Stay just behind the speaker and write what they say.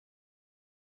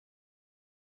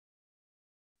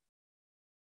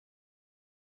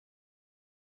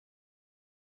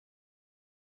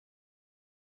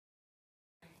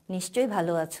নিশ্চয়ই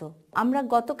ভালো আছো। আমরা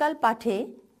গতকাল পাঠে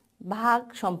ভাগ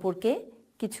সম্পর্কে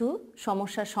কিছু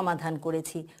সমস্যার সমাধান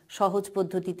করেছি। সহজ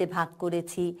পদ্ধতিতে ভাগ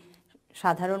করেছি,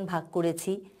 সাধারণ ভাগ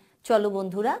করেছি। চলো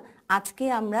বন্ধুরা, আজকে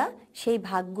আমরা সেই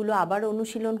ভাগগুলো আবার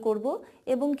অনুশীলন করব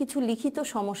এবং কিছু লিখিত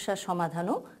সমস্যার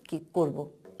সমাধানও করব।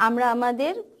 আমরা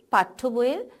আমাদের পাঠ্য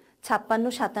বইয়ের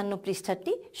 56-57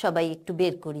 পৃষ্ঠাটি সবাই একটু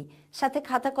বের করি, সাথে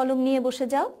খাতা কলম নিয়ে বসে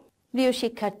যাও। প্রিয়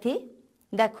শিক্ষার্থী,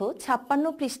 দেখো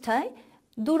 56 পৃষ্ঠায়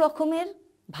দু রকমের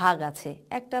ভাগ আছে।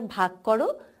 একটা ভাগ করো,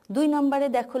 2 নম্বরে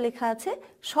দেখো লেখা আছে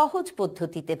সহজ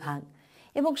পদ্ধতিতে ভাগ,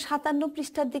 এবং 57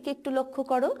 পৃষ্ঠার দিকে একটু লক্ষ্য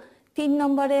করো, 3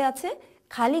 নম্বরে আছে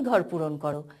খালি ঘর পূরণ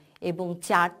করো, এবং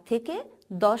 4 থেকে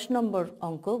 10 নম্বর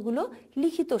অঙ্কগুলো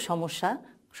লিখিত সমস্যা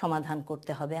সমাধান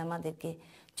করতে হবে আমাদেরকে।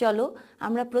 চলো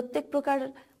আমরা প্রত্যেক প্রকার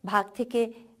ভাগ থেকে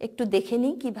একটু দেখে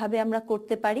নিই কিভাবে আমরা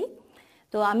করতে পারি।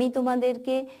 তো আমি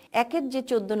তোমাদেরকে একের যে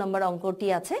 14 নম্বর অঙ্কটি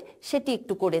আছে সেটি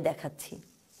একটু করে দেখাচ্ছি।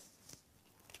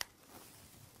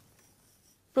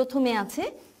 প্রথমে আছে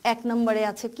 1 নম্বরে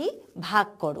আছে কি ভাগ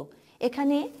করো।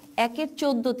 এখানে 1-এর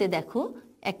 14তে দেখো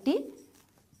একটি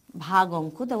ভাগ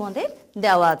অঙ্ক তোমাদের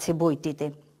দেওয়া আছে বইটিতে।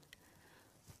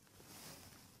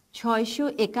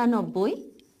 691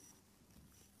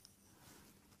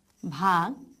 ভাগ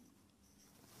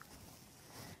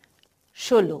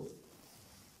 16।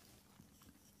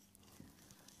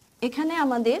 এখানে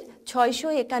আমাদের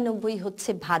 691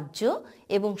 হচ্ছে ভাজ্য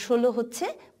এবং 16 হচ্ছে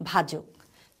ভাজক।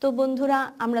 তো বন্ধুরা,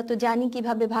 আমরা তো জানি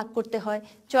কিভাবে ভাগ করতে হয়।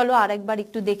 চলো আরেকবার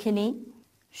একটু দেখে নিই।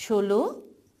 16,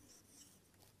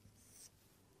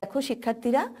 দেখো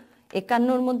শিক্ষার্থীরা,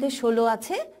 51-র মধ্যে 16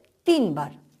 আছে 3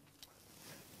 বার।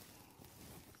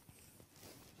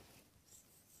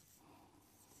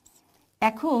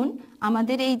 এখন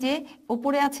আমাদের এই যে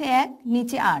উপরে আছে 1,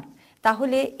 নিচে 8,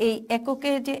 তাহলে এই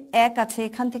এককের যে 1 আছে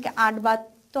এখান থেকে 8 বাদ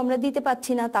তো আমরা দিতে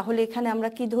পারছি না, তাহলে এখানে আমরা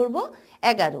কি ধরবো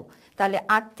 11। তাহলে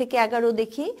 8 থেকে 11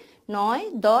 দেখি, 9,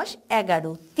 10,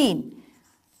 11, 3।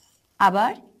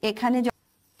 আবার এখানে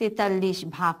 43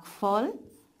 ভাগফল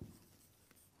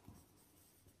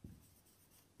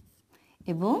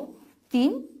এবং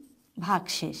 3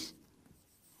 ভাগশেষ,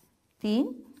 3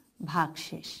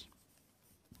 ভাগশেষ।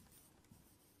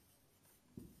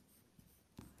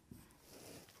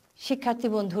 শিক্ষার্থী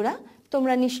বন্ধুরা,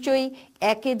 তোমরা নিশ্চয়ই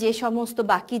একে যে সমস্ত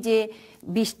বাকি যে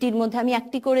 20টির মধ্যে আমি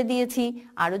একটি করে দিয়েছি,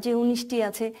 আরও যে 19টি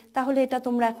আছে, তাহলে এটা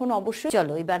তোমরা এখন অবশ্যই।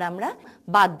 চলো এবার আমরা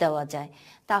বাদ দেওয়া যায়।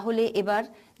 তাহলে এবার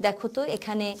দেখো তো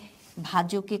এখানে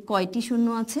ভাজ্যকে কয়টি শূন্য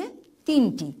আছে?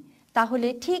 3টি। তাহলে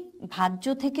ঠিক ভাজ্য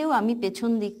থেকেও আমি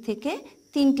পেছন দিক থেকে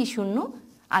 3টি শূন্য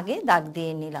আগে দাগ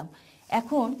দিয়ে নিলাম।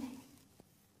 এখন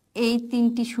এই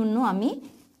 3টি শূন্য আমি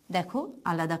দেখো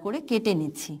আলাদা করে কেটে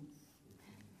নিচ্ছি।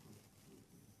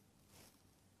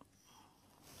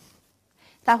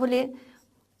 তাহলে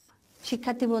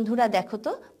শিক্ষার্থী বন্ধুরা দেখো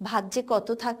তো ভাজ্যে কত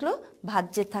থাকলো?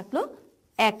 ভাজ্যে থাকলো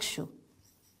 100।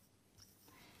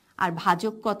 আর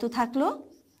ভাজক কত থাকলো?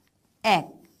 1।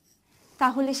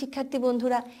 তাহলে শিক্ষার্থী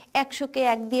বন্ধুরা 100কে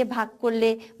 1 দিয়ে ভাগ করলে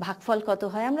ভাগফল কত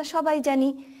হয় আমরা সবাই জানি,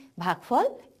 ভাগফল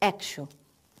 100।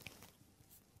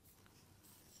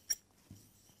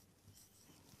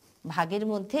 ভাগের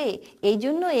মধ্যে এই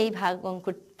জন্য এই ভাগ অঙ্ক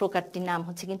প্রকারটির নাম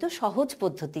হচ্ছে কিন্তু সহজ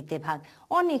পদ্ধতিতে ভাগ।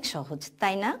 অনেক সহজ,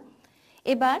 তাই না?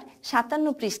 এবার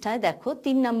 57 পৃষ্ঠায় দেখো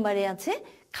 3 নম্বরে আছে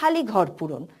খালি ঘর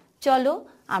পূরণ। চলো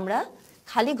আমরা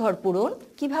খালি ঘর পূরণ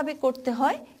কিভাবে করতে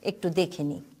হয় একটু দেখে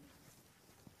নিই।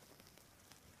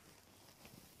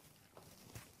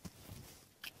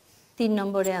 তিন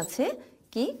নম্বরে আছে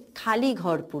কি খালি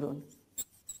ঘর পূরণ।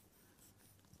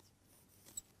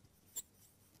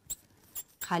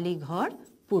 খালি ঘর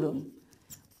পূরণ।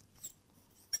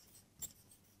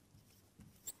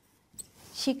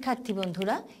 শিক্ষার্থী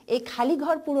বন্ধুরা, এই খালি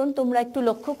ঘর পূরণ তোমরা একটু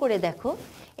লক্ষ্য করে দেখো,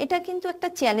 এটা কিন্তু একটা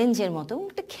চ্যালেঞ্জের মতো,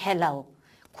 একটা খেলাও।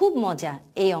 খুব মজা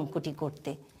এই অঙ্কটি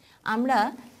করতে। আমরা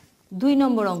 2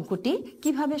 নম্বর অঙ্কটি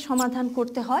কিভাবে সমাধান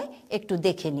করতে হয় একটু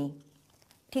দেখে নিই।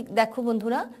 ঠিক দেখো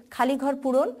বন্ধুরা, খালি ঘর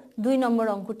পূরণ 2 নম্বর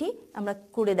অঙ্কটি আমরা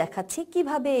করে দেখাচ্ছি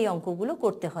কিভাবে এই অঙ্কগুলো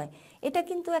করতে হয়। এটা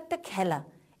কিন্তু একটা খেলা,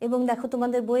 এবং দেখো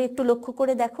তোমাদের বই একটু লক্ষ্য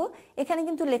করে দেখো, এখানে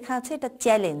কিন্তু লেখা আছে এটা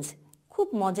চ্যালেঞ্জ। খুব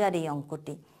মজার এই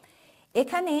অঙ্কটি।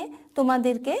 এখানে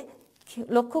তোমাদেরকে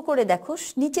লক্ষ্য করে দেখো,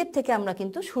 নিচের থেকে আমরা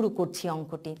কিন্তু শুরু করছি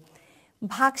অঙ্কটি।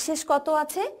 ভাগশেষ কত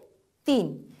আছে? 3।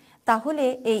 তাহলে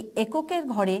এই এককের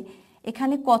ঘরে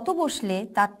এখানে কত বসলে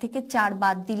তার থেকে 4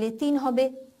 বাদ দিলে 3 হবে।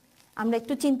 আমরা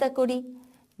একটু চিন্তা করি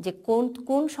যে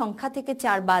কোন সংখ্যা থেকে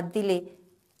 4 বাদ দিলে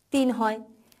 3 হয়।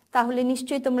 তাহলে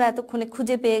নিশ্চয়ই তোমরা এতক্ষণে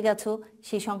খুঁজে পেয়ে গেছো,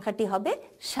 সেই সংখ্যাটি হবে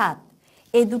 7।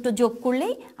 এই দুটো যোগ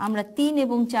করলেই আমরা 3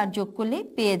 এবং 4 যোগ করলে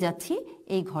পেয়ে যাচ্ছি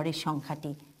এই ঘরের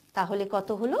সংখ্যাটি। তাহলে কত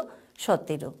হলো?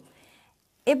 17।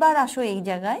 এবার আসো এই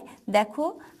জায়গায় দেখো,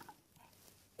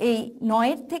 এই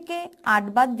 9 থেকে 8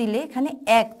 বাদ দিলে এখানে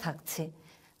 1 থাকছে।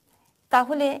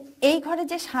 তাহলে এই ঘরে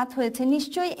যে 7 হয়েছে,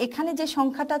 নিশ্চয়ই এখানে যে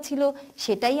সংখ্যাটা ছিল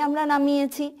সেটাই আমরা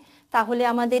নামিয়েছি। তাহলে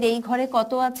আমাদের এই ঘরে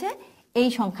কত আছে? এই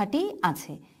সংখ্যাটি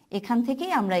আছে। এখান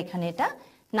থেকেই আমরা এখানে এটা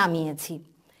নামিয়েছি।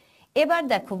 এবার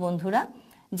দেখো বন্ধুরা,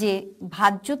 যে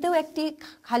ভাজ্যতেও একটি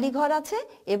খালি ঘর আছে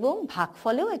এবং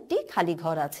ভাগফলেও একটি খালি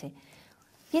ঘর আছে।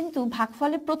 কিন্তু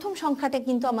ভাগফলের প্রথম সংখ্যাটা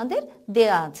কিন্তু আমাদের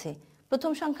দেয়া আছে।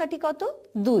 প্রথম সংখ্যাটি কত?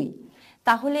 2।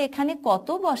 তাহলে এখানে কত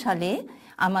বসালে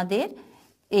আমাদের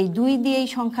এই 2 দিয়ে এই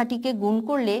সংখ্যাটিকে গুণ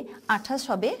করলে 28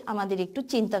 হবে, আমাদের একটু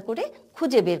চিন্তা করে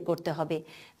খুঁজে বের করতে হবে।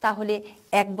 তাহলে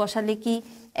 1 বসালে কি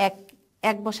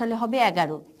 1 বসালে হবে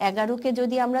 11। 11কে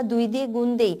যদি আমরা 2 দিয়ে গুণ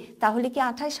দেই তাহলে কি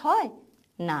 28 হয়?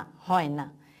 না, হয় না।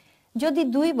 যদি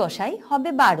 2 বসাই হবে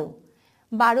 12।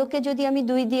 12কে যদি আমি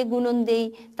 2 দিয়ে গুণন দেই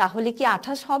তাহলে কি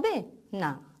 28 হবে?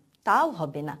 না, তাও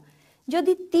হবে না।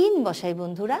 যদি 3 বসাই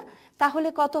বন্ধুরা, তাহলে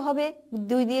কত হবে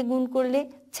 2 দিয়ে গুণ করলে?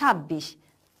 26,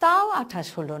 তাও 28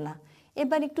 হলো না।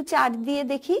 এবার একটু 4 দিয়ে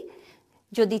দেখি,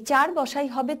 যদি 4 বসাই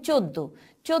হবে 14।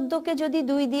 14কে যদি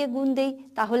 2 দিয়ে গুণ দেই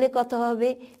তাহলে কত হবে?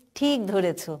 ঠিক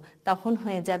ধরেছ, তখন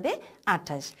হয়ে যাবে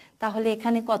 28। তাহলে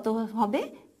এখানে কত হবে?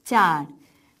 4।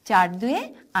 4 দুয়ে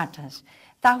 28।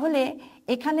 তাহলে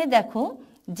এখানে দেখো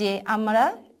যে আমরা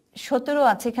 17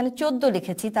 আছে, এখানে 14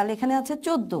 লিখেছি, তাহলে এখানে আছে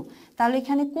 14। তাহলে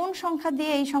এখানে কোন সংখ্যা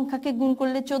দিয়ে এই সংখ্যাকে গুণ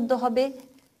করলে 14 হবে?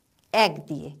 1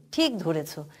 দিয়ে। ঠিক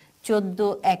ধরেছ, 14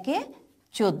 একে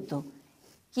 14।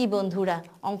 কি বন্ধুরা,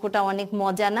 অঙ্কটা অনেক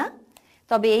মজা না?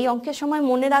 তবে এই অঙ্কের সময়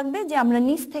মনে রাখবে যে আমরা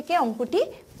নিচ থেকে অঙ্কটি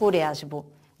করে আসব,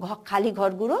 খালি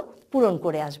ঘরগুলো পূরণ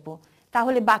করে আসব।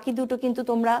 তাহলে বাকি দুটো কিন্তু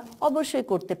তোমরা অবশ্যই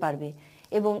করতে পারবে।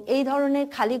 এবং এই ধরনের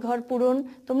খালি ঘর পূরণ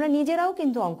তোমরা নিজেরাও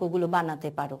কিন্তু অঙ্কগুলো বানাতে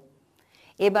পারো।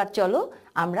 এবার চলো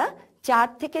আমরা 4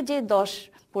 থেকে যে 10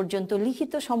 পর্যন্ত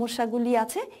লিখিত সমস্যাগুলি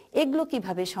আছে এগুলো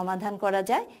কিভাবে সমাধান করা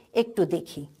যায় একটু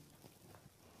দেখি।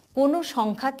 কোনো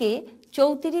সংখ্যাকে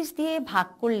 34 দিয়ে ভাগ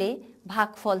করলে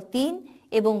ভাগফল 3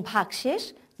 এবং ভাগশেষ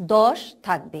 10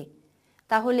 থাকবে।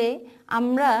 তাহলে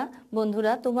আমরা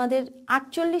বন্ধুরা তোমাদের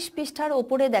 48 পৃষ্ঠার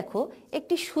ওপরে দেখো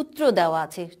একটি সূত্র দেওয়া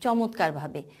আছে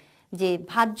চমৎকারভাবে, যে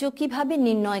ভাজ্য কিভাবে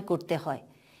নির্ণয় করতে হয়।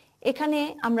 এখানে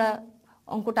আমরা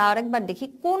অঙ্কটা আরেকবার দেখি,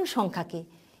 কোন সংখ্যাকে,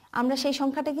 আমরা সেই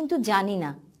সংখ্যাটা কিন্তু জানি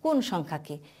না কোন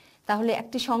সংখ্যাকে। তাহলে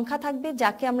একটি সংখ্যা থাকবে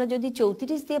যাকে আমরা যদি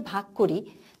 34 দিয়ে ভাগ করি,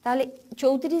 তাহলে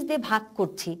 34 দিয়ে ভাগ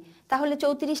করছি, তাহলে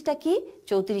 34টা কি?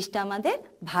 34টা আমাদের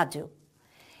ভাজক।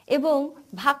 এবং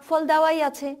ভাগফল দেওয়াই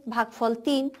আছে, ভাগফল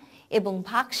 3, এবং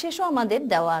ভাগশেষও আমাদের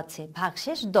দেওয়া আছে,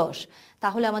 ভাগশেষ 10।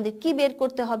 তাহলে আমাদের কি বের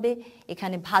করতে হবে?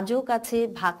 এখানে ভাজক আছে,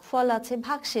 ভাগফল আছে,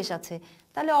 ভাগশেষ আছে,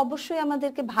 তাহলে অবশ্যই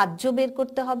আমাদেরকে ভাজ্য বের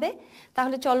করতে হবে।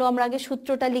 তাহলে চলো আমরা আগে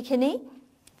সূত্রটা লিখে নেই।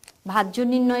 ভাজ্য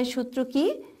নির্ণয়ের সূত্র কি?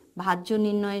 ভাজ্য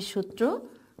নির্ণয়ের সূত্র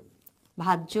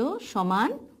ভাজ্য সমান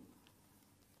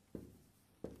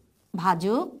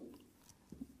ভাজক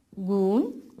গুণ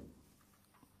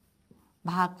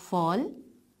ভাগফল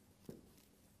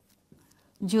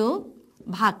যোগ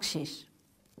ভাগশেষ।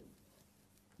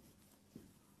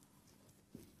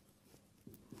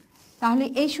 তাহলে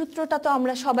এই সূত্রটা তো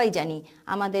আমরা সবাই জানি,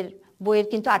 আমাদের বইয়ের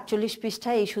কিন্তু 48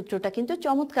 পৃষ্ঠায় এই সূত্রটা কিন্তু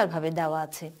চমৎকারভাবে দেওয়া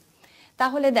আছে।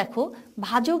 তাহলে দেখো,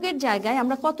 ভাজকের জায়গায়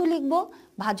আমরা কত লিখব?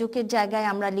 ভাজকের জায়গায়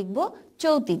আমরা লিখব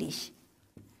 34।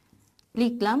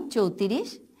 লিখলাম 34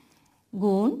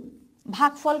 গুণ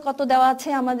ভাগফল কত দেওয়া আছে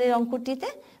আমাদের অঙ্কটিতে?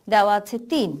 দেওয়া আছে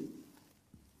 3,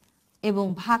 এবং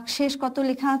ভাগশেষ কত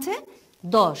লেখা আছে?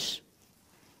 10।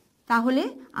 তাহলে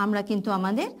আমরা কিন্তু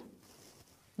আমাদের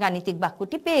গাণিতিক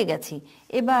বাক্যটি পেয়ে গেছি।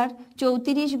 এবার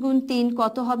 34 গুণ 3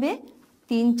 কত হবে?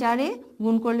 3 4-এ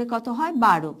গুণ করলে কত হয়?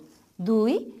 12।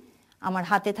 2, আমার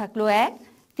হাতে থাকলো 1,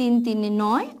 3 3-এ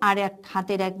 9, আর এক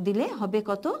হাতের 1 দিলে হবে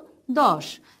কত? 10।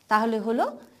 তাহলে হলো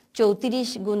 34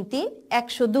 গুণ 3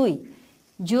 102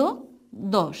 যোগ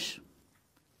 10।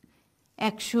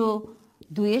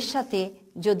 102-এর সাথে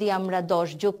যদি আমরা 10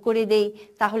 যোগ করে দেই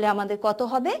তাহলে আমাদের কত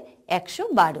হবে?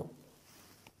 112।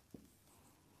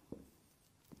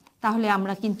 তাহলে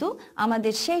আমরা কিন্তু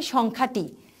আমাদের সেই সংখ্যাটি,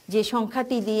 যে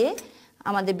সংখ্যাটি দিয়ে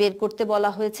আমাদের বের করতে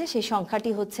বলা হয়েছে, সেই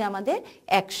সংখ্যাটি হচ্ছে আমাদের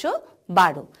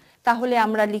 112। তাহলে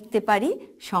আমরা লিখতে পারি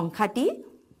সংখ্যাটি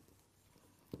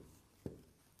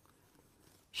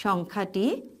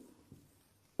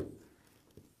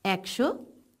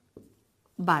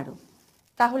 112।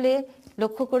 তাহলে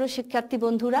লক্ষ্য করো শিক্ষার্থী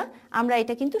বন্ধুরা, আমরা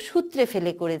এটা কিন্তু সূত্রে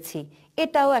ফেলে করেছি,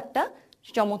 এটাও একটা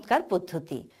চমৎকার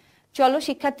পদ্ধতি। চলো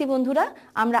শিক্ষার্থী বন্ধুরা,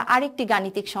 আমরা আরেকটি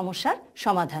গাণিতিক সমস্যার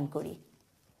সমাধান করি।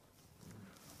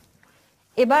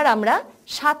 এবার আমরা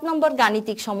 7 নম্বর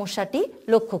গাণিতিক সমস্যাটি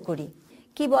লক্ষ্য করি।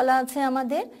 কি বলা আছে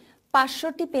আমাদের?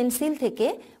 500টি পেন্সিল থেকে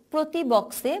প্রতি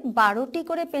বক্সে 12টি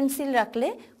করে পেন্সিল রাখলে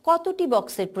কতটি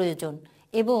বক্সের প্রয়োজন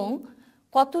এবং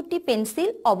কতটি পেন্সিল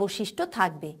অবশিষ্ট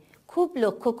থাকবে। খুব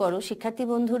লক্ষ্য করো শিক্ষার্থী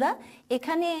বন্ধুরা,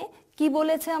 এখানে কি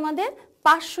বলেছে আমাদের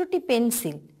 500টি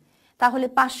পেন্সিল। তাহলে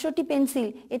 500টি পেন্সিল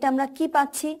এটা আমরা কি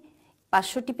পাচ্ছি?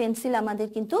 500টি পেন্সিল আমাদের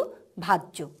কিন্তু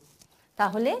ভাজ্য।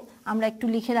 তাহলে আমরা একটু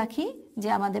লিখে রাখি যে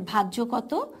আমাদের ভাজ্য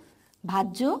কত?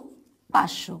 ভাজ্য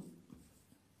 500।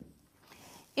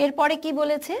 এরপরে কি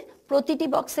বলেছে? প্রতিটি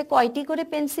বক্সে কয়টি করে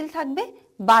পেন্সিল থাকবে?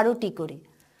 12টি করে।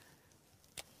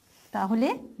 তাহলে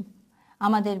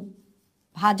আমাদের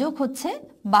ভাজক হচ্ছে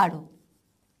 12।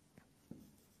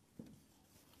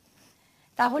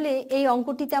 তাহলে এই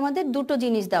অঙ্কটিতে আমাদের দুটো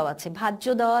জিনিস দেওয়া আছে, ভাজ্য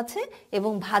দেওয়া আছে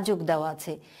এবং ভাজক দেওয়া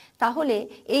আছে। তাহলে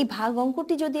এই ভাগ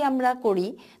অঙ্কটি যদি আমরা করি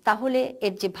তাহলে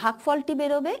এর যে ভাগফলটি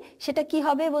বেরোবে সেটা কি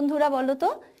হবে বন্ধুরা বলো তো?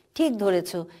 ঠিক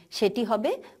ধরেছো, সেটি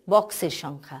হবে বক্সের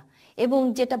সংখ্যা এবং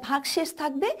যেটা ভাগশেষ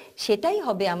থাকবে সেটাই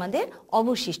হবে আমাদের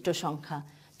অবশিষ্ট সংখ্যা।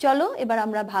 চলো এবার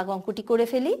আমরা ভাগ অঙ্কটি করে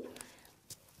ফেলি।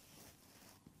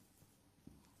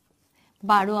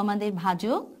 12 আমাদের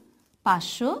ভাজক,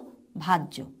 500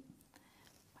 ভাজ্য।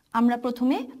 আমরা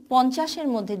প্রথমে 50-এর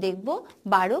মধ্যে দেখব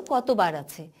 12 কতবার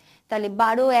আছে। তাহলে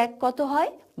 12 1 কত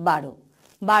হয়? 12।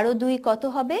 12 2 কত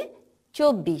হবে?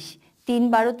 24। 3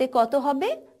 12তে কত হবে?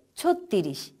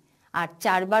 36। আর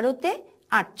 4 12তে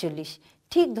 48।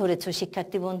 ঠিক ধরেছ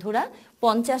শিক্ষার্থী বন্ধুরা,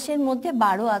 50-এর মধ্যে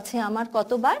 12 আছে আমার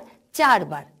কতবার? 4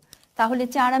 বার। তাহলে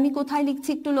 4 আমি কোথায় লিখছি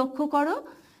একটু লক্ষ্য করো,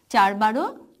 4 12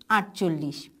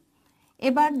 48।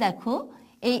 এবার দেখো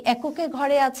এই এককের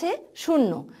ঘরে আছে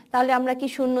 0, তাহলে আমরা কি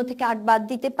 0 থেকে 8 বাদ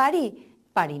দিতে পারি?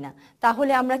 পারি না।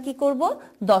 তাহলে আমরা কি করব?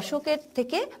 দশকের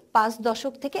থেকে 5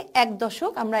 দশক থেকে 1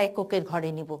 দশক আমরা এককের ঘরে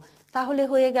নিব। তাহলে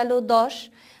হয়ে গেল 10।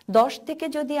 10 থেকে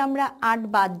যদি আমরা 8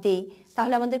 বাদ দেই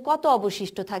তাহলে আমাদের কত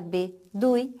অবশিষ্ট থাকবে?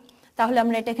 2। তাহলে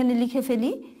আমরা এটা এখানে লিখে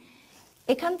ফেলি।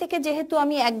 এখান থেকে যেহেতু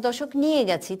আমি 1 দশক নিয়ে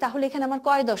গেছি তাহলে এখানে আমার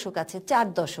কয় দশক আছে? 4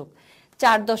 দশক।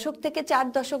 4 দশক থেকে 4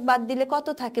 দশক বাদ দিলে কত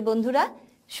থাকে বন্ধুরা?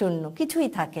 0, কিছুই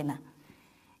থাকে না।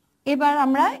 এবার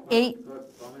আমরা এই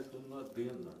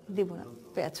দিব না,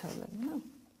 পেঁয়াজ হয়ে গেল না।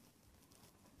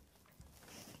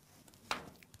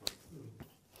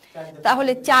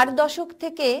 তাহলে 4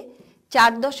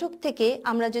 দশক থেকে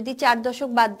আমরা যদি 4 দশক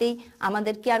বাদ দিই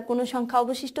আমাদের কি আর কোনো সংখ্যা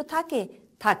অবশিষ্ট থাকে?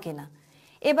 থাকে না।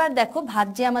 এবার দেখো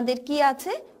ভাজ্যে আমাদের কি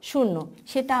আছে? 0,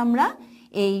 সেটা আমরা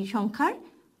এই সংখ্যার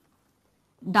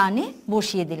ডানে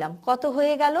বসিয়ে দিলাম। কত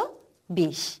হয়ে গেল?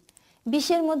 20।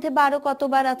 20-এর মধ্যে 12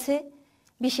 কতবার আছে?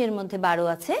 20-এর মধ্যে 12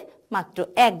 আছে মাত্র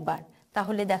 1 বার।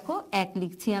 তাহলে দেখো 1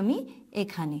 লিখছি আমি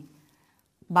এখানে,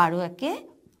 12 একে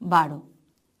 12।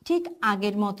 ঠিক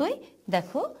আগের মতোই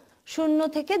দেখো 0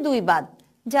 থেকে 2 বাদ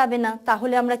যাবে না।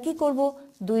 তাহলে আমরা কি করব?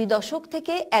 2 দশক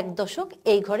থেকে 1 দশক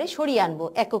এই ঘরে সরিয়ে আনবো,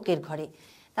 এককের ঘরে।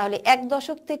 তাহলে 1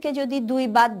 দশক থেকে যদি 2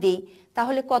 বাদ দিই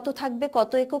তাহলে কত থাকবে?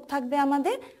 কত একক থাকবে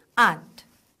আমাদের? 8।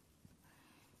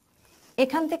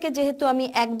 এখান থেকে যেহেতু আমি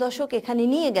 1 দশক এখানে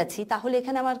নিয়ে গেছি তাহলে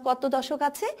এখানে আমার কত দশক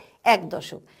আছে? 1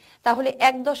 দশক। তাহলে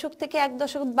 1 দশক থেকে 1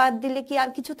 দশক বাদ দিলে কি আর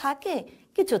কিছু থাকে?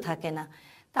 কিছু থাকে না।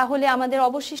 তাহলে আমাদের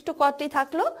অবশিষ্ট কতটি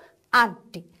থাকলো?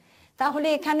 8টি। তাহলে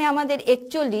এখানে আমাদের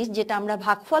 41 যেটা আমরা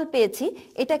ভাগফল পেয়েছি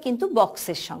এটা কিন্তু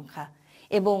বক্সের সংখ্যা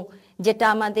এবং যেটা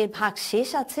আমাদের ভাগশেষ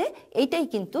আছে এইটাই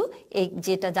কিন্তু এই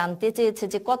যেটা জানতে চেয়েছে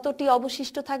যে কতটি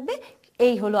অবশিষ্ট থাকবে,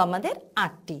 এই হলো আমাদের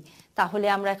 8টি। তাহলে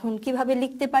আমরা এখন কিভাবে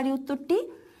লিখতে পারি উত্তরটি?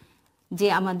 যে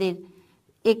আমাদের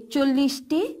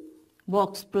 41টি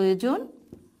বক্স প্রয়োজন,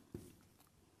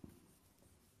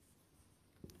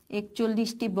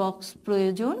 41টি বক্স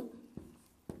প্রয়োজন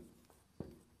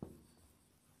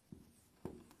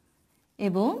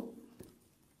এবং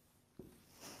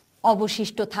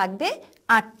অবশিষ্ট থাকবে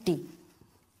 8টি।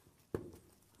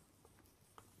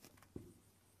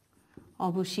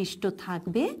 অবশিষ্ট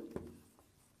থাকবে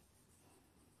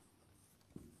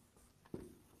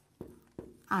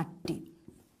 8টি।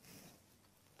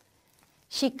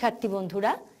 শিক্ষার্থী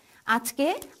বন্ধুরা, আজকে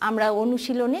আমরা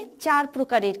অনুশীলনে 4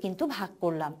 প্রকারের কিন্তু ভাগ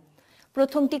করলাম।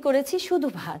 প্রথমটি করেছি শুধু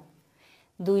ভাগ,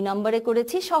 2 নম্বরে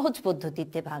করেছি সহজ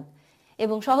পদ্ধতিতে ভাগ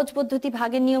এবং সহজ পদ্ধতি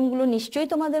ভাগের নিয়মগুলো নিশ্চয়ই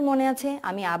তোমাদের মনে আছে।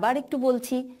 আমি আবার একটু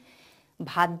বলছি,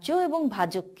 ভাজ্য এবং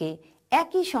ভাজককে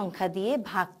একই সংখ্যা দিয়ে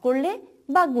ভাগ করলে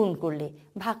বা গুণ করলে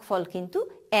ভাগফল কিন্তু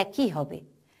একই হবে।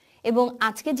 এবং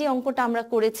আজকে যে অঙ্কটা আমরা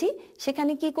করেছি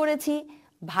সেখানে কি করেছি?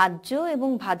 ভাজ্য এবং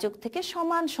ভাজক থেকে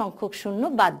সমান সংখ্যক শূন্য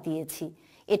বাদ দিয়েছি।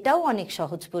 এটাও অনেক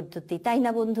সহজ পদ্ধতি, তাই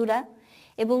না বন্ধুরা?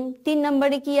 এবং 3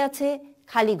 নম্বরে কি আছে?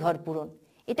 খালি ঘর পূরণ।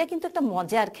 এটা কিন্তু একটা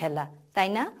মজার খেলা, তাই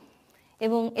না?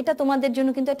 এবং এটা তোমাদের জন্য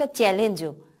কিন্তু একটা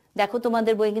চ্যালেঞ্জও। দেখো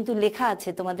তোমাদের বই কিন্তু লেখা আছে,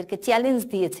 তোমাদেরকে চ্যালেঞ্জ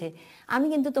দিয়েছে। আমি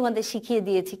কিন্তু তোমাদের শিখিয়ে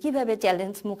দিয়েছি কিভাবে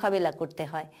চ্যালেঞ্জ মোকাবেলা করতে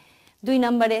হয়। 2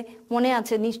 নম্বরে মনে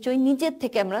আছে নিশ্চয়ই নিজের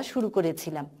থেকে আমরা শুরু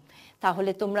করেছিলাম।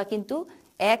 তাহলে তোমরা কিন্তু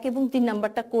 1 এবং 3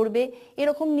 নাম্বারটা করবে।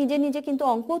 এরকম নিজে নিজে কিন্তু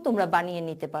অঙ্কও তোমরা বানিয়ে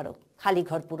নিতে পারো খালি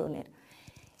ঘর পূরণের।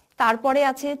 তারপরে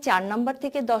আছে 4 নম্বর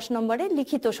থেকে 10 নম্বরে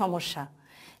লিখিত সমস্যা।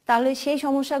 তাহলে সেই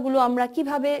সমস্যাগুলো আমরা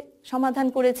কিভাবে সমাধান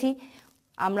করেছি?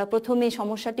 আমরা প্রথমে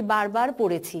সমস্যাটি বারবার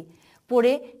পড়েছি,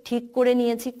 পড়ে ঠিক করে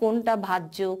নিয়েছি কোনটা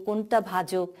ভাজ্য কোনটা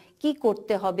ভাজক, কি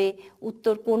করতে হবে,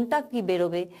 উত্তর কোনটা কি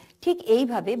বেরোবে। ঠিক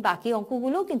এইভাবে বাকি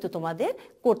অঙ্কগুলোও কিন্তু তোমাদের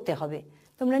করতে হবে।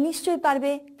 তোমরা নিশ্চয়ই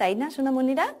পারবে, তাই না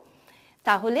সোনামণিরা?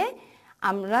 তাহলে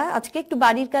আমরা আজকে একটু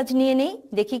বাড়ির কাজ নিয়ে নেই,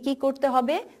 দেখি কি করতে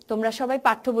হবে। তোমরা সবাই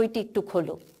পাঠ্য বইটি একটু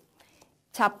খোলো।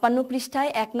 56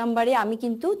 পৃষ্ঠায় 1 নম্বরে আমি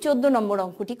কিন্তু 14 নম্বর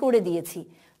অঙ্কটি করে দিয়েছি।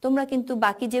 তোমরা কিন্তু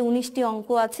বাকি যে 19টি অঙ্ক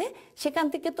আছে সেখান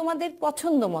থেকে তোমাদের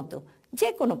পছন্দ মতো যে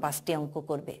কোনো 5টি অঙ্ক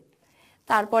করবে।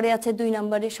 তারপরে আছে 2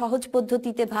 নম্বরে সহজ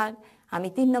পদ্ধতিতে ভাগ, আমি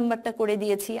 3 নম্বরটা করে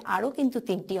দিয়েছি। আরও কিন্তু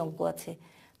 3টি অঙ্ক আছে,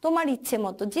 তোমার ইচ্ছে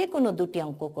মতো যে কোনো 2টি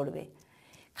অঙ্ক করবে।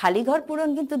 খালি ঘর পূরণ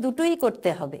কিন্তু দুটোই করতে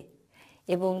হবে।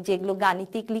 এবং যেগুলো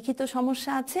গাণিতিক লিখিত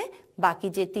সমস্যা আছে, বাকি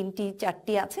যে 3টি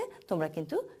 4টি আছে, তোমরা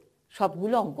কিন্তু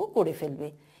সবগুলো অঙ্ক করে ফেলবে।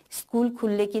 স্কুল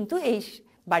খুললে কিন্তু এই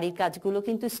বাড়ির কাজগুলো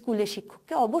কিন্তু স্কুলের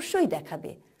শিক্ষককে অবশ্যই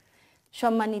দেখাবে।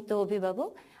 সম্মানিত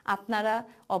অভিভাবক, আপনারা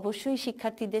অবশ্যই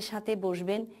শিক্ষার্থীদের সাথে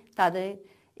বসবেন, তাদের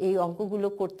এই অঙ্কগুলো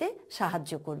করতে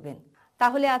সাহায্য করবেন।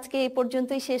 তাহলে আজকে এই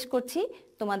পর্যন্তই শেষ করছি।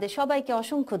 তোমাদের সবাইকে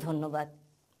অসংখ্য ধন্যবাদ।